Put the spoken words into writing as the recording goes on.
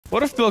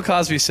What if Bill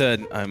Cosby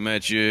said, "I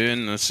met you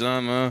in the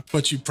summer"?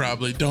 But you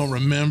probably don't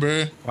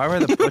remember. Why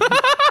were the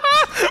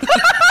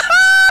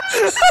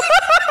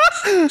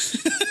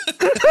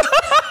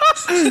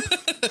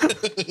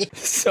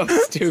So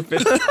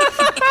stupid. I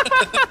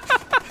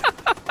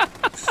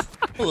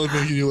love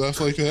making you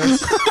laugh like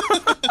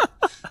that.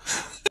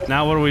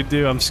 Now what do we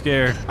do? I'm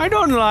scared. I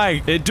don't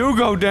like it. Do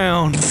go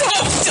down.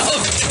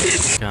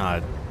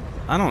 God,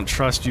 I don't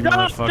trust you,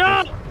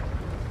 motherfuckers.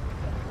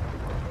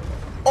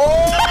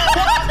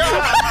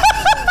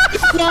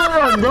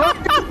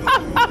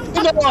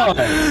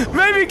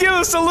 Maybe give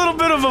us a little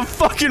bit of a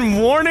fucking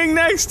warning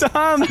next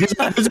time.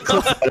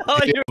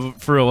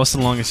 For real, what's the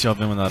longest y'all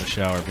been without a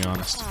shower? Be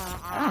honest.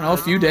 I don't know, a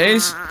few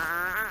days.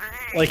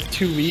 Like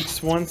 2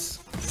 weeks once.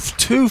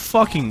 2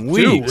 fucking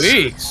weeks.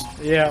 2 weeks.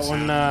 Yeah,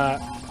 when I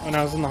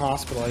was in the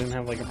hospital, I didn't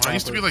have like a proper... I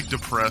used to be like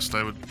depressed.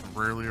 I would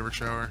rarely ever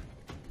shower.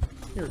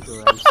 You're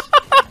gross.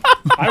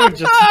 I would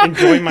just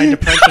enjoy my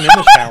depression in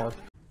the shower.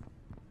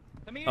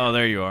 Oh,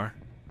 there you are.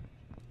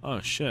 Oh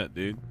shit,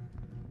 dude.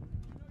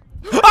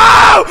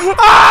 Oh!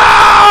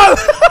 Oh!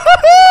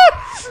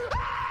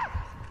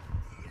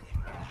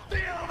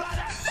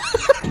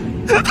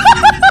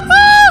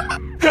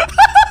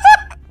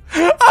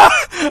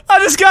 I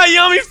just got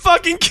Yummy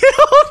fucking killed.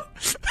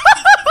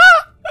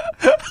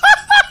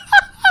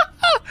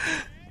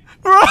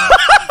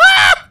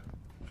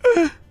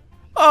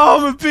 Oh,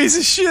 I'm a piece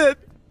of shit.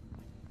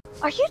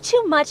 Are you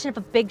too much of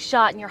a big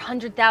shot in your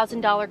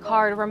 $100,000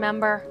 car to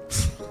remember?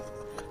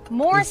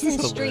 Morrison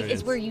Street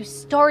is where you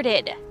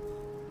started.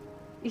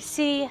 You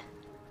see,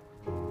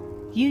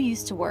 you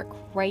used to work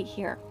right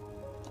here,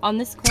 on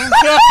this corner.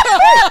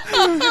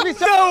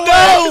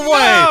 No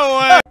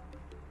way!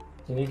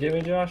 Can you give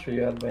me Josh, or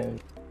you have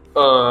damage?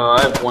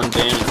 I have 1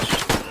 damage,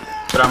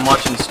 but I'm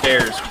watching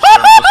stairs.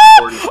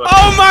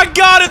 Oh my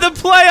god, at the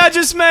play I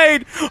just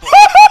made!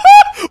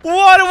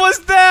 What was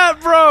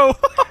that, bro?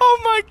 Oh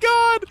my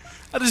god!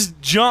 I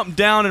just jumped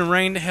down and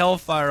rained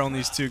hellfire on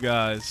these 2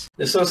 guys.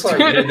 This looks like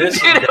dude,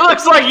 it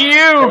looks like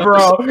you,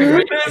 bro.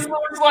 This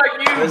looks like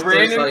you,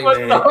 Brandon. Like what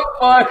the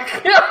fuck?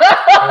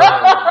 Oh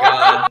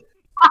my god.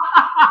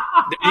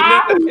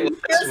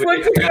 This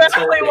looks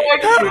exactly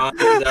like you.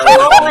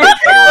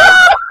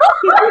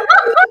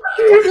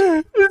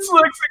 This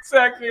looks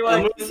exactly like.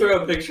 I'm gonna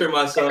throw a picture of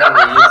myself in the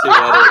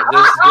YouTube edit.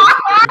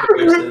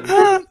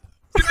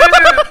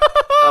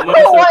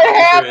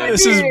 This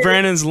This is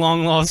Brandon's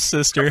long lost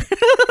sister.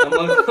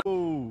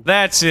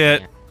 That's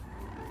it.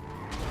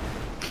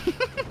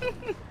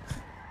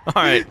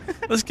 Alright,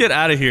 let's get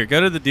out of here.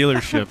 Go to the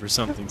dealership or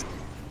something.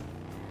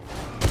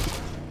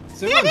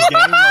 I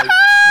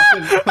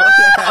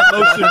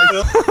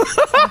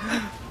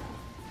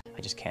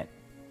just can't.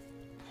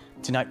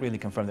 Tonight really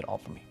confirmed it all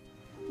for me.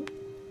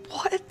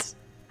 What?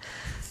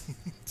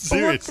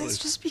 Seriously. All of this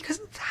just because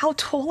of how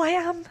tall I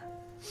am?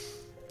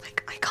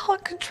 Like, I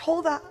can't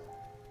control that.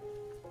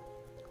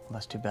 Well,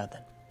 that's too bad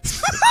then.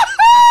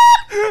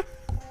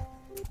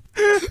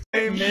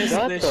 I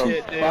missed this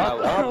shit,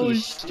 dude. You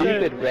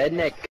stupid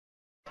redneck.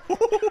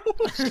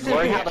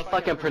 Learn how to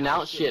fucking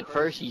pronounce shit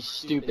first, you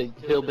stupid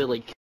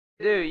hillbilly.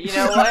 Dude, you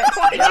know what?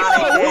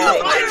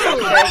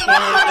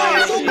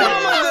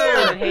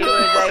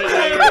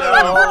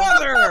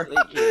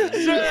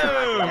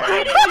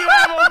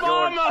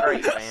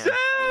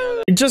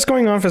 Just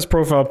going off his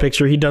profile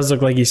picture, he does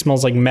look like he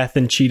smells like meth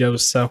and Cheetos,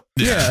 so...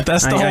 Yeah,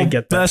 that's the I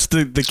get that. That's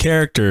the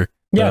character.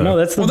 Yeah, no,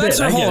 that's the Well, that's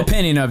her whole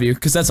opinion of you,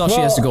 because that's all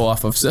she has to go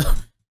off of, so...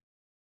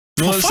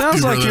 Well, it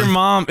sounds like your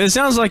mom. It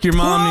sounds like your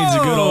mom needs a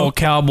good old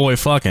cowboy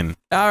fucking.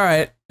 All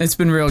right, it's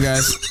been real,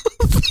 guys.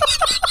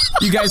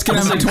 You guys can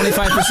have like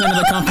 25% of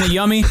the company.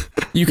 Yummy,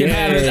 you can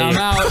have it. I'm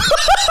out.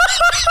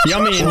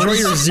 Yummy, enjoy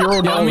your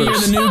 $0. Yummy, you're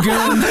the new goon.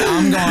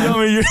 I'm gone.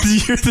 Yummy, you're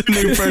the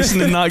new person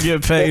to not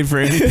get paid for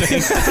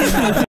anything.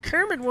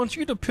 Kermit wants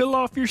you to peel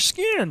off your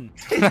skin.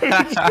 Go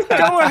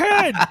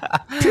ahead,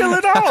 peel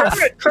it off.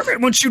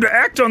 Kermit wants you to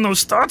act on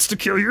those thoughts to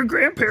kill your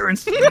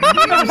grandparents. You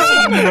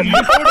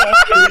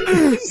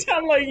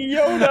sound like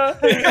Yoda.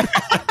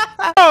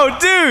 Oh,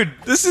 dude,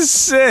 this is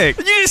sick.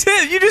 You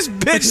just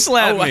bitch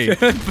slapped me.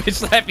 Bitch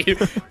slap you.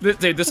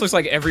 Dude, this looks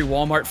like every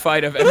Walmart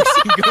fight I've ever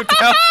seen go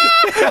down.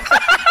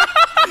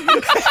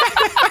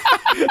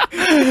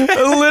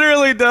 It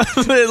literally does.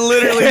 It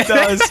literally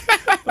does.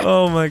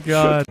 Oh my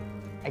god.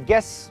 I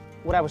guess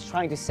what I was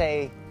trying to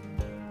say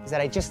is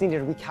that I just needed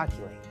to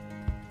recalculate.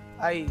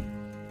 I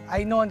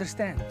don't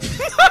understand.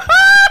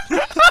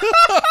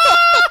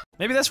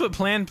 Maybe that's what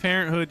Planned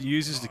Parenthood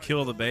uses to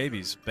kill the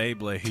babies.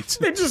 Beyblades.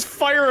 They just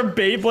fire a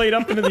Beyblade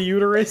up into the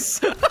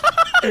uterus.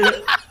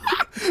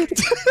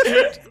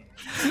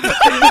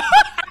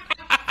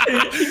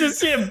 You just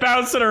see it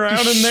bouncing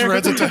around in there.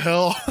 Shreds it to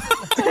hell.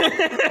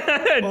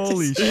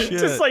 Holy shit.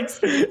 Just like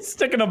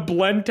sticking a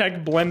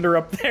Blendtec blender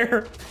up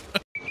there.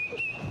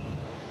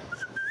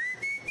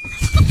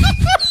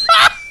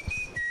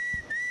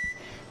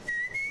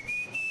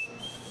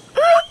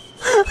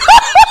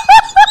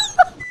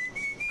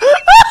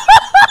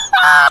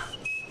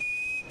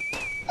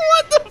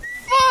 What the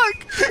fuck?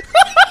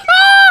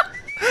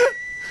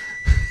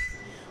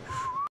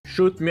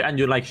 Shoot me and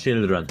you like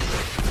children. Dude,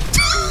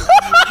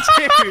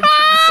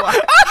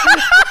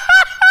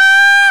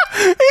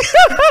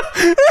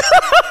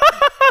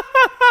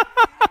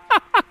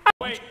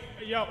 Wait,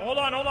 yo, hold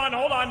on.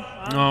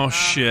 oh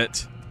shit.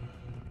 See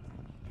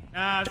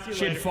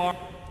you later. Far.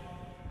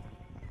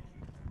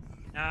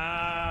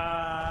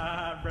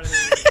 Brother.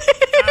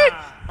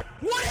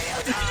 What are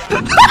you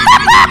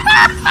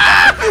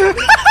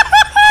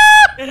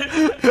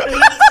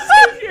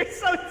You're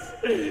so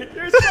toxic.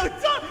 You're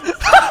toxic.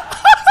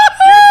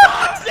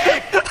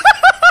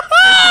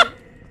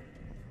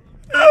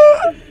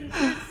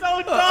 You're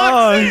so toxic.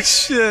 Oh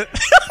shit.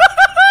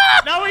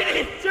 Now we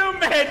need 2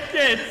 med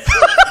kits.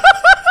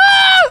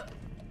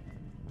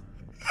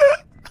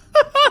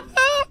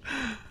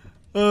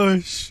 Oh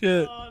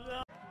shit. Oh,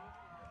 no.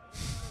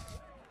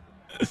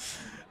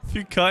 If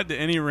you cut to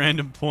any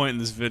random point in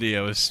this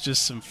video, it's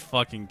just some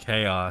fucking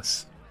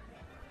chaos.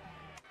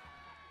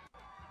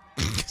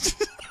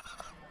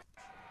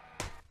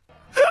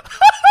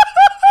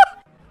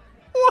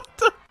 What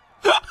the?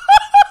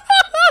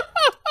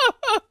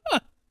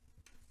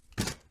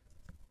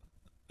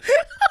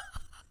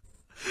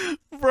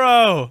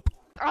 Bro.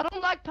 I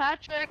don't like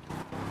Patrick.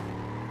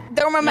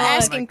 Don't remember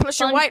asking plus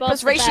your weight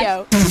plus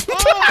ratio.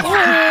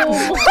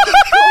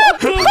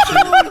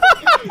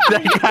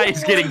 That guy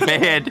is getting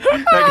banned.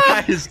 That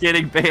guy is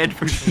getting banned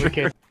for sure.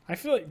 Okay. I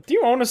feel like, do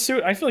you own a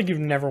suit? I feel like you've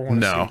never worn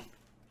a suit. No.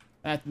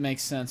 That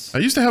makes sense. I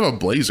used to have a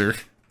blazer,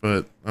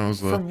 but I was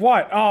For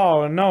what?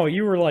 Oh no,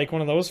 you were like one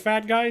of those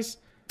fat guys?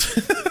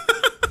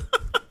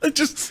 I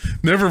just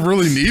never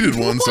really needed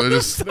one, so I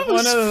just One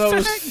of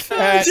those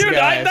fat Dude,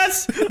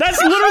 guys. that's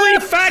literally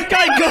fat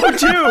guy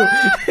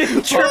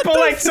go-to. Triple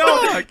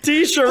XL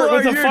T-shirt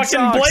with a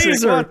fucking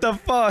blazer. What the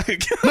fuck?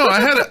 No,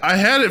 I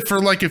had it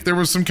for like if there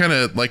was some kind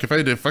of like if I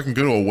had to fucking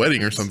go to a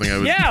wedding or something. I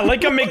would. Yeah,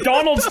 like a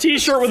McDonald's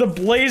T-shirt with a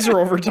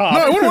blazer over top. No,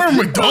 I wouldn't wear a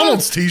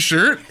McDonald's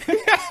T-shirt.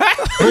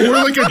 I would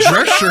wear like a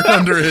dress shirt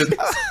under it.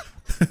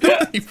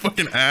 You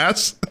fucking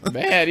ass.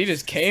 Man, he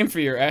just came for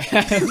your ass.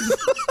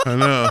 I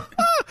know.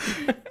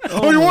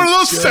 Oh, you're one of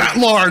those fat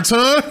lards,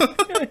 huh?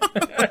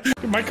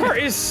 My car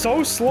is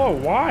so slow.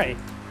 Why?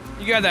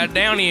 You got that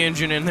Downy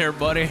engine in there,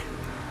 buddy.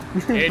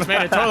 It's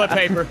made of toilet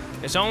paper.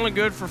 It's only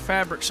good for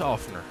fabric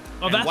softener.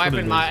 Oh, that's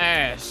wiping my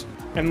ass.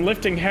 And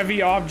lifting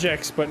heavy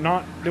objects, but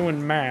not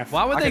doing math.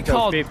 Why would they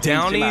call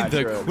Downy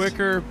the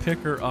quicker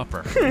picker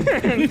upper?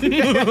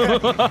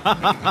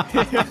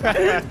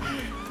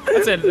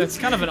 That's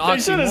kind of an oxymoron.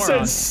 They should have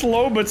said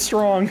slow but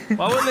strong.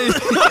 Why would they?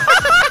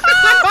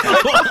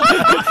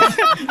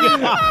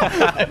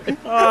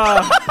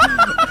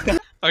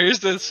 Oh, here's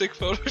the sick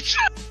photo.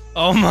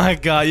 Oh my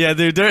god, yeah,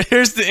 dude.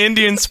 Here's the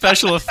Indian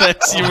special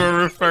effects you were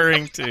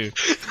referring to.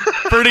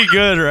 Pretty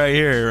good right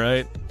here,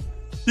 right?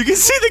 You can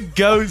see the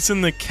goats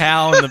and the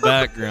cow in the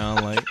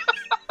background, like.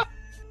 What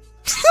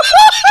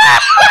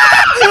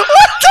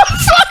the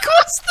fuck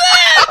was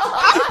that?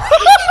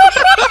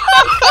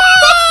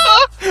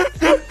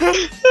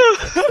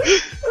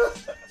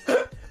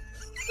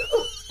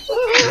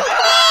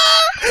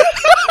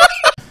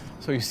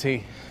 So you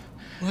see,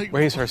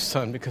 Ray's our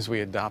son because we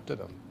adopted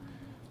him.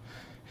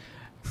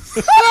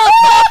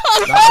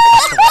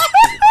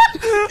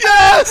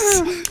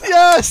 Yes!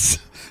 Yes!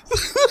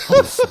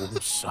 I'm so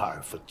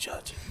sorry for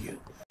judging you.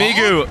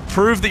 Migu,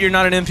 prove that you're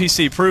not an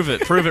NPC. Prove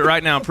it. Prove it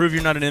right now. Prove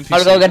you're not an NPC.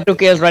 I'll go get 2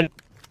 kills right.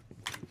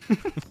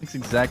 That's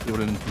exactly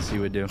what an NPC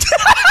would do.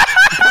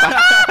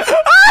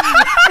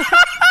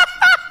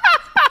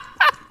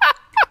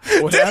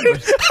 What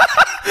happened?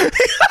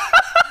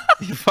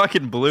 You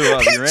fucking blew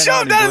up. He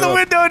jumped out of the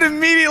window and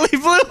immediately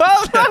blew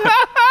up.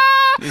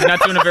 He's not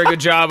doing a very good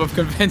job of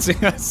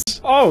convincing us.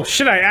 Oh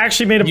shit! I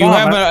actually made a bomb. You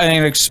have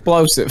an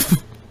explosive.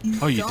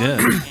 Oh, you did.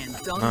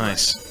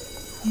 Nice.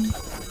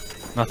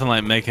 Nothing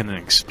like making an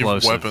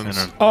explosive in a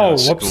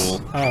whoops.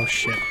 school. Oh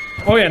shit.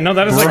 Oh yeah, no,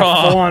 that is like a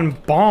full-on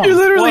bomb. You're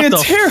literally What a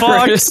the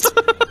terrorist.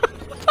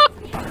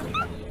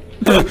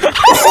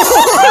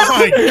 Oh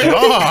my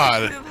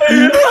god!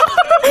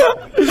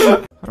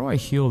 How do I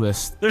heal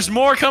this? There's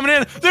more coming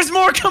in. There's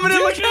more coming in.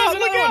 Look out!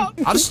 Look out!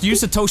 I'll just use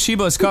the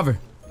Toshiba as cover.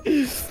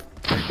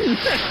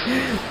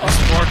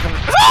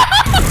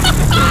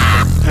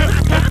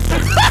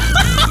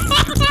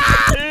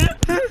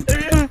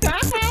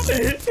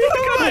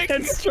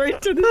 Head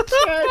straight to the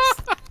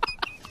chest.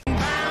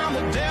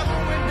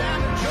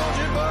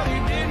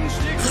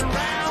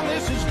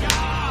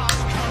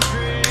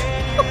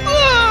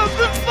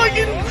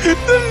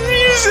 The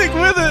music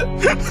with it.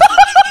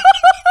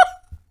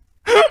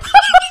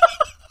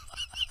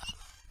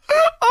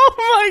 Oh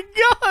my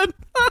god.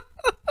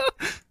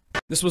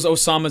 This was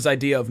Osama's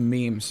idea of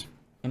memes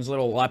on his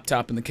little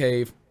laptop in the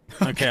cave.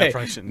 Okay, I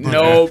probably shouldn't.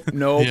 Nope,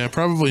 nope. Yeah,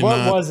 probably What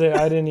not. was it?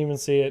 I didn't even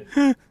see it.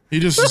 He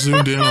just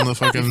zoomed in on the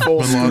fucking Full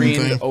Bin Laden screen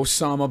thing.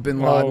 Osama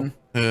bin Laden.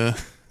 Yeah.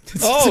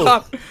 Oh.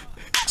 Stop.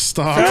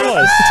 Stop.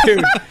 Fellas,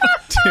 dude.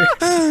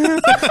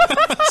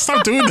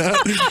 Stop doing that.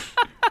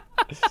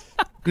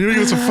 You're gonna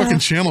get some fucking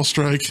channel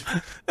strike.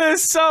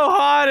 It's so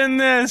hot in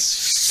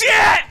this.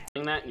 Shit!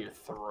 That in your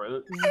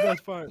throat.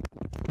 That's fine.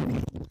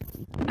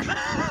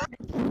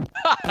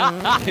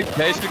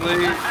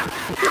 Basically.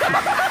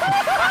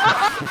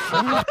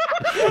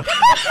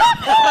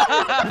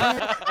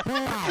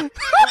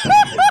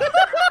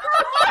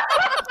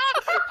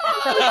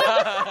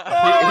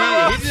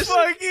 Oh he just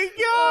fucking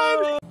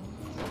god!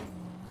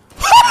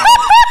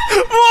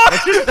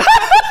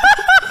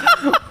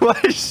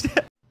 What is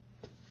that?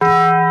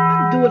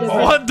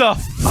 What the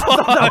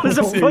fuck? That was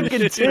a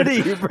fucking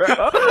titty, bro. I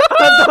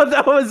thought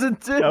that was a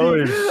titty. That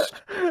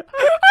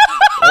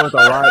was a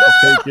lot to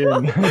take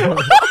in. That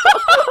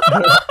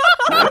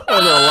was a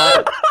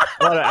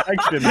lot of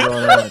action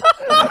going on.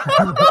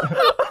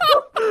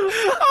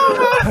 Oh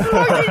my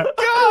fucking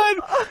god!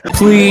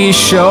 Please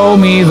show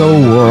me the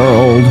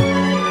world.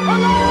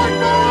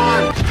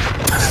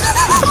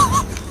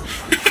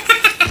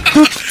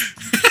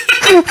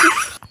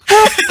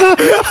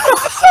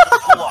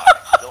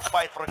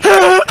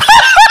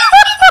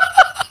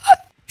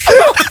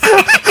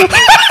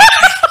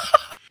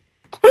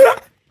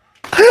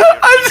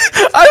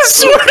 I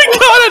swear to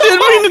God, I didn't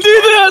mean to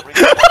do that.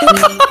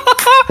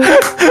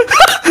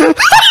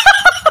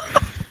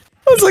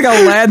 It's like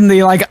Aladdin,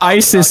 the like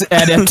ISIS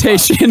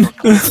adaptation.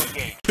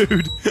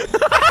 Dude.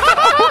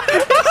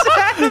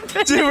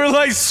 Dude, we're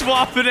like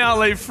swapping out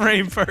like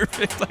frame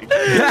perfect. Like,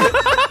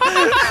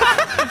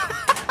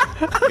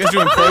 You guys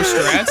doing pro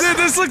strats? dude,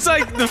 this looks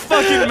like the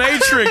fucking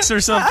Matrix or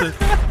something.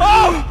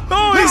 Oh!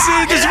 Oh, he's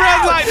in this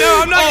red light.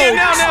 No, I'm not getting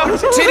out now.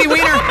 Titty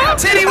wiener!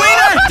 Titty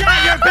wiener!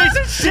 Dad, you're a piece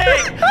of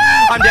shit!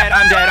 I'm dead,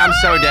 I'm dead, I'm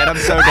so dead, I'm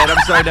so dead, I'm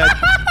so dead.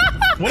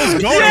 What is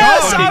going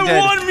Yes, on? I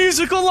won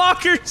musical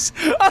lockers.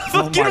 I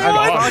fucking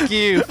won.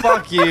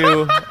 Fuck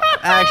you.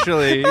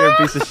 Actually, you're a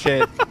piece of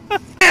shit.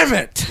 Damn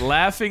it!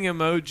 Laughing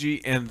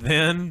emoji and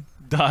then ...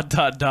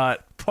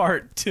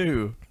 part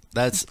 2.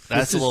 That's a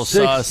little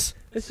sus.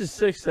 This is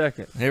 6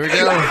 seconds. Here we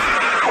go.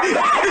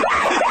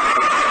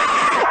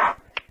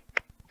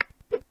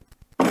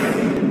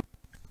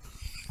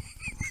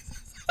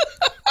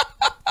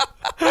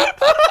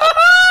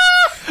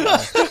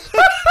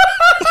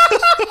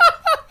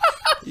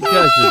 You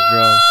guys are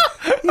drunk.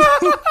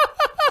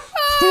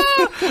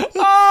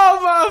 Oh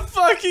my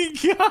fucking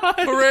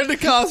god! Miranda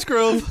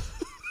Cosgrove.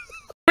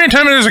 How many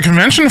time is a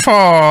convention for?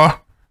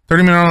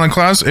 30-minute online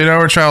class,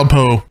 8-hour child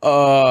po.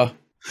 Oh,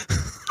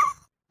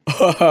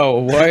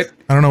 what?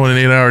 I don't know what an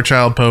 8-hour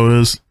child po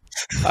is.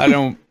 I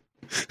don't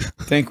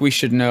think we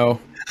should know.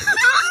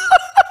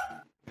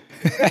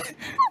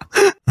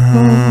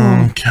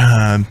 Oh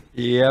god.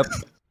 Yep.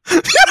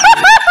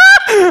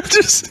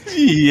 Just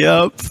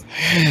yep.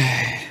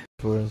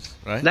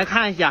 Right? 来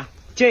看一下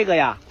这个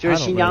呀，就是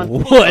新疆。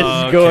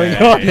 What's going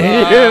on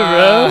here,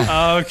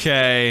 bro?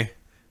 Okay.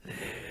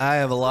 I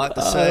have a lot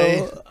to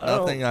say.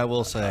 Nothing I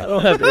will say. I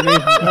don't have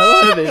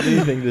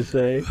anything to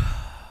say.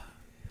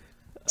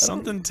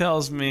 Something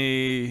tells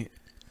me.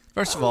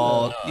 First of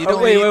all, you don't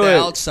wait, eat wait, the wait.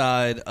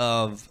 outside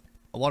of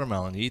a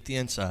watermelon. You eat the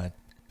inside.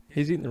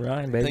 He's eating the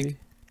rind, baby.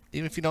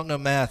 Even if you don't know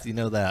math, you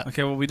know that.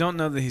 Okay, well, we don't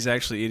know that he's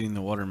actually eating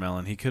the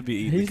watermelon. He could be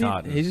eating the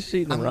cotton. He's just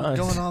eating the I'm rind.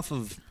 going off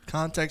of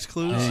context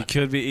clues. He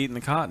could be eating the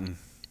cotton.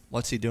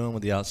 What's he doing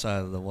with the outside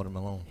of the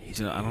watermelon?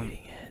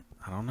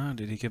 I don't know,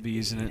 dude. He could be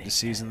using it to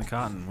season the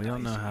cotton. We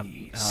don't know how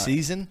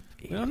Season?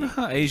 We don't know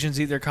how Asians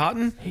eat their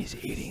cotton. He's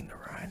eating the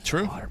rind.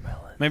 True.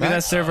 Watermelon. Maybe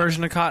that's their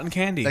version of cotton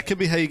candy. That could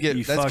be how you get.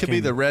 You That could be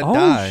fucking- the red Oh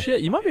dye.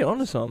 shit! You might be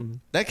onto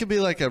something. That could be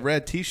like a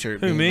red T-shirt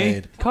Who, being me?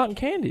 made. Cotton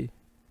candy.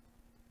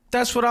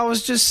 That's what I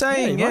was just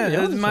saying. you might Yeah, be it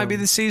onto might be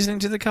something. the seasoning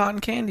to the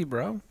cotton candy,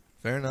 bro.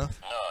 Fair enough.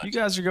 You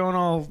guys are going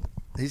all.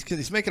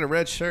 He's making a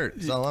red shirt.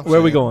 That's all I'm Where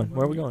are we saying. going?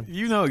 Where are we going?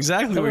 You know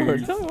exactly Tell me where where-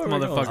 you tell me where we're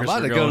going. motherfuckers I'm about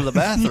are to going. go to the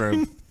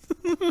bathroom.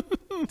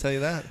 I'll tell you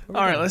that.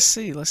 All right, let's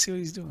see. Let's see what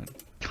he's doing.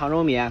 长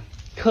肉面，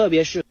特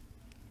别是。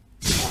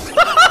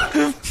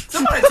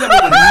 Somebody tell me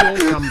when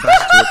you all come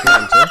back to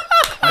Atlanta,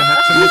 I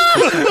had to miss the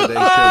Saturday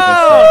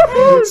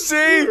show this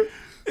day.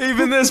 See?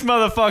 Even this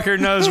motherfucker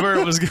knows where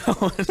it was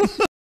going.